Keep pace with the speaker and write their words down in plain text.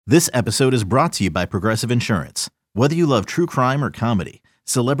This episode is brought to you by Progressive Insurance. Whether you love true crime or comedy,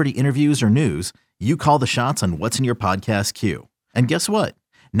 celebrity interviews or news, you call the shots on what's in your podcast queue. And guess what?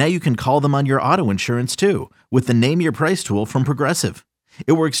 Now you can call them on your auto insurance too with the Name Your Price tool from Progressive.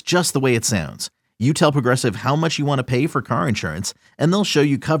 It works just the way it sounds. You tell Progressive how much you want to pay for car insurance, and they'll show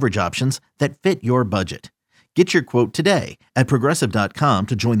you coverage options that fit your budget. Get your quote today at Progressive.com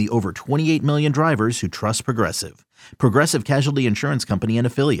to join the over 28 million drivers who trust Progressive. Progressive Casualty Insurance Company and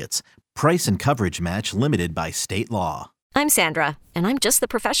Affiliates. Price and coverage match limited by state law. I'm Sandra, and I'm just the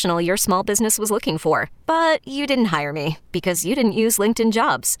professional your small business was looking for. But you didn't hire me because you didn't use LinkedIn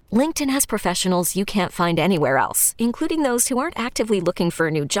Jobs. LinkedIn has professionals you can't find anywhere else, including those who aren't actively looking for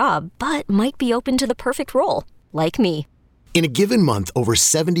a new job, but might be open to the perfect role, like me. In a given month, over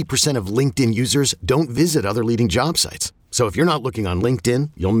 70% of LinkedIn users don't visit other leading job sites. So if you're not looking on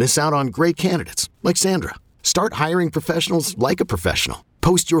LinkedIn, you'll miss out on great candidates like Sandra. Start hiring professionals like a professional.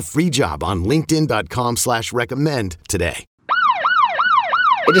 Post your free job on linkedin.com/recommend today.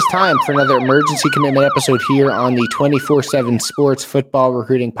 It is time for another emergency commitment episode here on the 24/7 Sports Football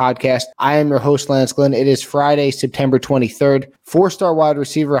Recruiting Podcast. I am your host, Lance Glenn. It is Friday, September 23rd. Four-star wide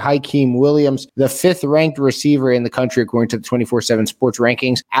receiver Hykeem Williams, the fifth-ranked receiver in the country according to the 24/7 Sports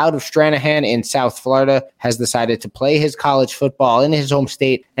rankings, out of Stranahan in South Florida, has decided to play his college football in his home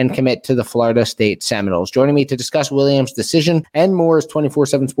state and commit to the Florida State Seminoles. Joining me to discuss Williams' decision and more is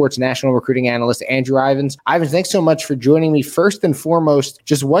 24/7 Sports national recruiting analyst Andrew Ivins. Ivins, thanks so much for joining me. First and foremost,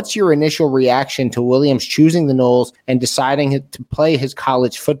 just what's your initial reaction to Williams choosing the Noles and deciding to play his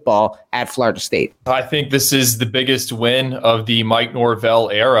college football at Florida State? I think this is the biggest win of the Mike Norvell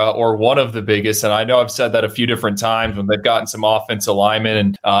era, or one of the biggest. And I know I've said that a few different times when they've gotten some offensive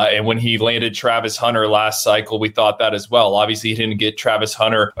linemen. And when he landed Travis Hunter last cycle, we thought that as well. Obviously, he didn't get Travis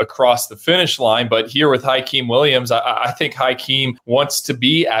Hunter across the finish line. But here with Hykeem Williams, I think Hykeem wants to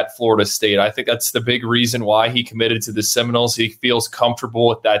be at Florida State. I think that's the big reason why he committed to the Seminoles. He feels comfortable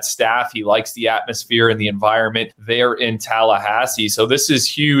with that staff. He likes the atmosphere and the environment there in Tallahassee. So this is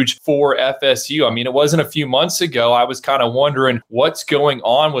huge for FSU. I mean, it wasn't a few months ago. I was kind of wondering what's going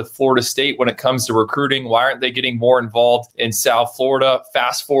on with Florida State when it comes to recruiting. Why aren't they getting more involved in South Florida?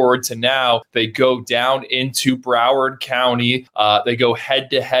 Fast forward to now, they go down into Broward County. They go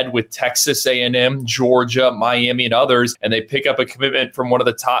head-to-head with Texas A&M, Georgia, Miami, and others, and they pick up a commitment from one of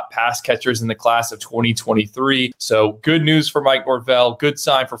the top pass catchers in the class of 2023. So good news for Mike Norvell, good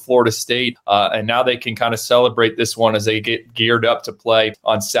sign for Florida State, and now they can kind of celebrate this one as they get geared up to play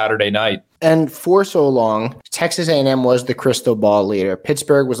on Saturday night. And for so long, Texas A&M was the crystal ball leader.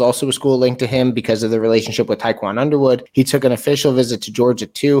 Pittsburgh was also a school linked to him because of the relationship with Taekwon Underwood. He took an official visit to Georgia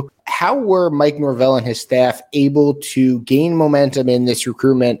too. How were Mike Norvell and his staff able to gain momentum in this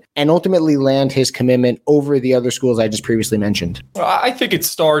recruitment and ultimately land his commitment over the other schools I just previously mentioned? I think it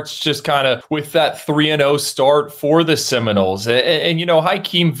starts just kind of with that 3-0 start for the Seminoles. And you know,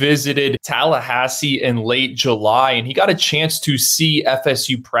 Hykeem visited Tallahassee in late July, and he got a chance to see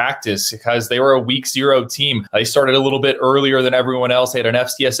FSU practice because they were a week 0 team. They started a little bit earlier than everyone else. They had an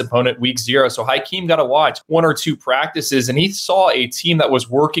FCS opponent week 0. So Hykeem got to watch one or two practices, and he saw a team that was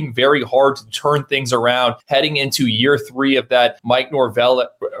working very hard to turn things around heading into year 3 of that Mike Norvell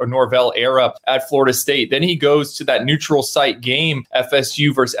era at Florida State. Then he goes to that neutral site game,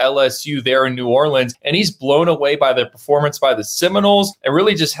 FSU versus LSU there in New Orleans, and he's blown away by the performance by the Seminoles and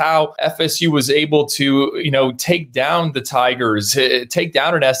really just how FSU was able to, take down the Tigers, take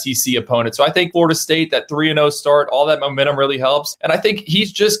down an SEC opponent. So I think Florida State, that 3-0 start, all that momentum really helps. And I think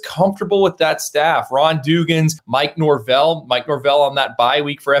he's just comfortable with that staff. Ron Dugans, Mike Norvell on that bye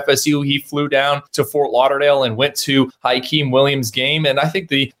week for FSU, he flew down to Fort Lauderdale and went to Hykeem Williams' game. And I think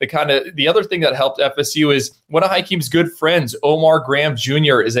the other thing that helped FSU is one of Hykeem's good friends, Omar Graham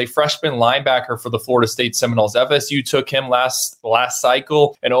Jr., is a freshman linebacker for the Florida State Seminoles. FSU took him last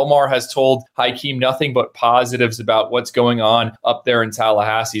cycle, and Omar has told Hykeem nothing but positives about what's going on up there in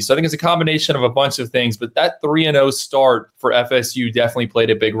Tallahassee. So I think it's a combination of a bunch of things, but that 3-0 start for FSU definitely played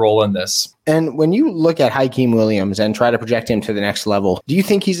a big role in this. And when you look at Hykeem Williams and try to project him to the next level, do you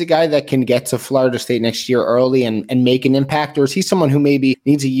think he's a guy that can get to Florida State next year early and make an impact? Or is he someone who maybe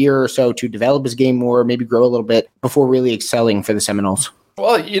needs a year or so to develop his game more, maybe grow a little bit before really excelling for the Seminoles?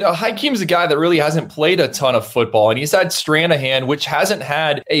 Well, Hykeem's a guy that really hasn't played a ton of football, and he's had Stranahan, which hasn't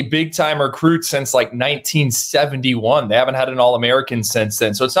had a big-time recruit since like 1971. They haven't had an All-American since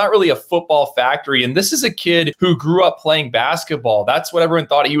then, so it's not really a football factory. And this is a kid who grew up playing basketball. That's what everyone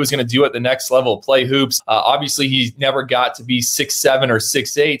thought he was going to do at the next level, play hoops. Obviously, he never got to be 6'7" or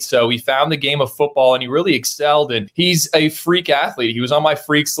 6'8", so he found the game of football, and he really excelled, and he's a freak athlete. He was on my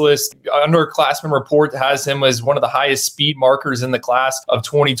freaks list. Underclassmen report has him as one of the highest speed markers in the class. class of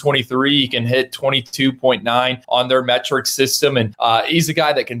 2023. He can hit 22.9 on their metric system. And he's a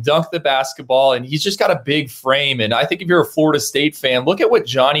guy that can dunk the basketball, and he's just got a big frame. And I think if you're a Florida State fan, look at what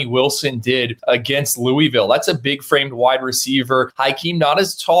Johnny Wilson did against Louisville. That's a big framed wide receiver. Hakeem, not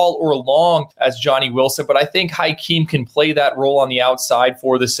as tall or long as Johnny Wilson, but I think Hakeem can play that role on the outside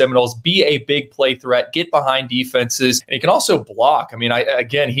for the Seminoles, be a big play threat, get behind defenses, and he can also block. I mean,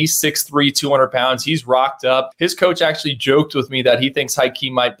 again, he's 6'3", 200 pounds. He's rocked up. His coach actually joked with me that he thinks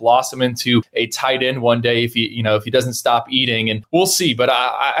Hakeem might blossom into a tight end one day if he doesn't stop eating, and we'll see. But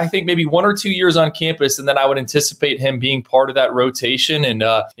I think maybe 1 or 2 years on campus, and then I would anticipate him being part of that rotation, and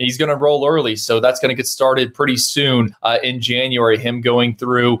he's going to roll early, so that's going to get started pretty soon in January, him going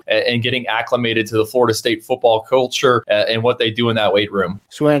through and getting acclimated to the Florida State football culture and what they do in that weight room.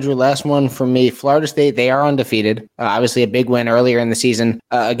 So, Andrew, last one from me. Florida State, they are undefeated. Obviously, a big win earlier in the season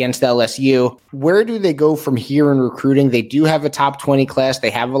against LSU. Where do they go from here in recruiting? They do have a top 20 class. They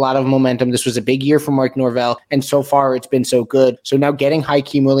have a lot of momentum. This was a big year for Mike Norvell, and so far it's been so good. So now getting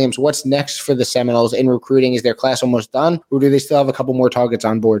Hakeem Williams, what's next for the Seminoles in recruiting? Is their class almost done, or do they still have a couple more targets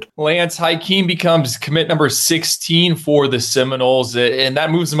on board? Lance, Hakeem becomes commit number 16 for the Seminoles, and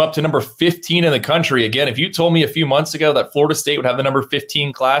that moves them up to number 15 in the country. Again, if you told me a few months ago that Florida State would have the number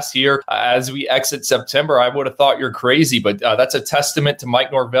 15 class here as we exit September, I would have thought you're crazy. But that's a testament to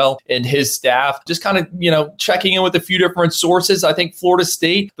Mike Norvell and his staff. Just kind of, checking in with a few different sources. I think Florida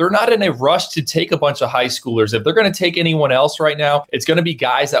State, they're not in a rush to take a bunch of high schoolers. If they're going to take anyone else right now, it's going to be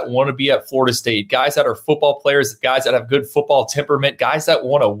guys that want to be at Florida State, guys that are football players, guys that have good football temperament, guys that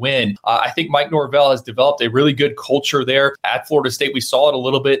want to win. I think Mike Norvell has developed a really good culture there at Florida State. We saw it a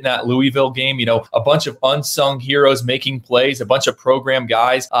little bit in that Louisville game, a bunch of unsung heroes making plays, a bunch of program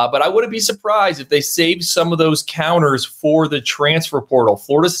guys. But I wouldn't be surprised if they save some of those counters for the transfer portal.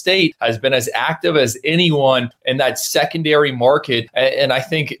 Florida State has been as active as anyone in that secondary market. And I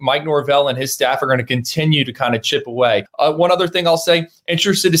think Mike Norvell and his staff are going to continue to kind of chip away. One other thing I'll say,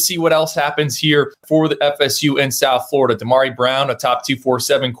 interested to see what else happens here for the FSU in South Florida. Damari Brown, a top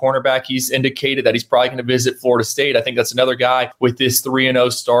 247 cornerback, he's indicated that he's probably going to visit Florida State. I think that's another guy with this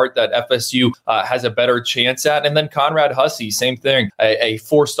 3-0 start that FSU has a better chance at. And then Conrad Hussey, same thing, a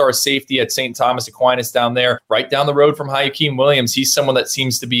 4-star safety at St. Thomas Aquinas down there, right down the road from Hakeem Williams. He's someone that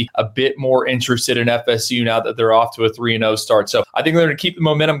seems to be a bit more interested in FSU now that they're off to a 3-0 start. So I think they're going to keep the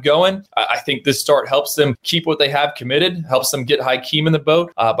momentum going. I think this start helps them keep what they have committed, helps them get Hakeem in the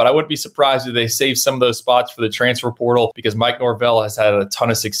boat. But I wouldn't be surprised if they save some of those spots for the transfer portal, because Mike Norvell has had a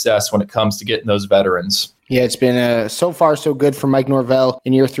ton of success when it comes to getting those veterans. Yeah, it's been so far so good for Mike Norvell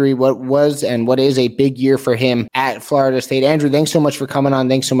in year 3. What was and what is a big year for him at Florida State. Andrew, thanks so much for coming on.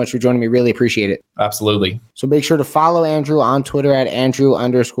 Thanks so much for joining me. Really appreciate it. Absolutely. So make sure to follow Andrew on Twitter at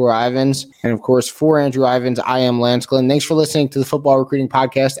Andrew_Ivins. And of course, for Andrew Ivins, I am Lance Glenn. Thanks for listening to the Football Recruiting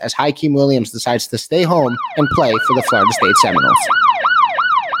Podcast as Hakeem Williams decides to stay home and play for the Florida State Seminoles.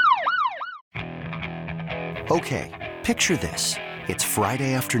 Okay, picture this. It's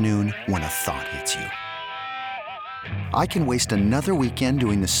Friday afternoon when a thought hits you. I can waste another weekend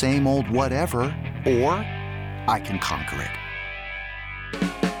doing the same old whatever, or I can conquer it.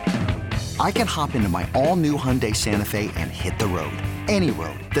 I can hop into my all-new Hyundai Santa Fe and hit the road. Any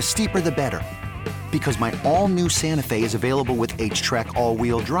road. The steeper, the better. Because my all-new Santa Fe is available with H-Track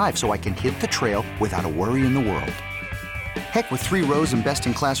all-wheel drive, so I can hit the trail without a worry in the world. Heck, with 3 rows and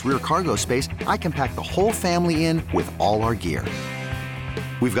best-in-class rear cargo space, I can pack the whole family in with all our gear.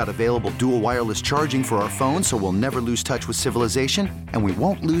 We've got available dual wireless charging for our phones, so we'll never lose touch with civilization, and we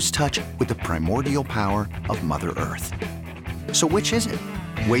won't lose touch with the primordial power of Mother Earth. So which is it?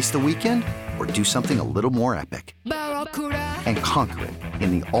 Waste the weekend or do something a little more epic? And conquer it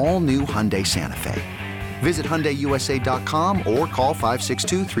in the all-new Hyundai Santa Fe. Visit HyundaiUSA.com or call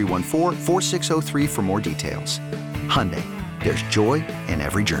 562-314-4603 for more details. Hyundai, there's joy in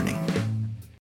every journey.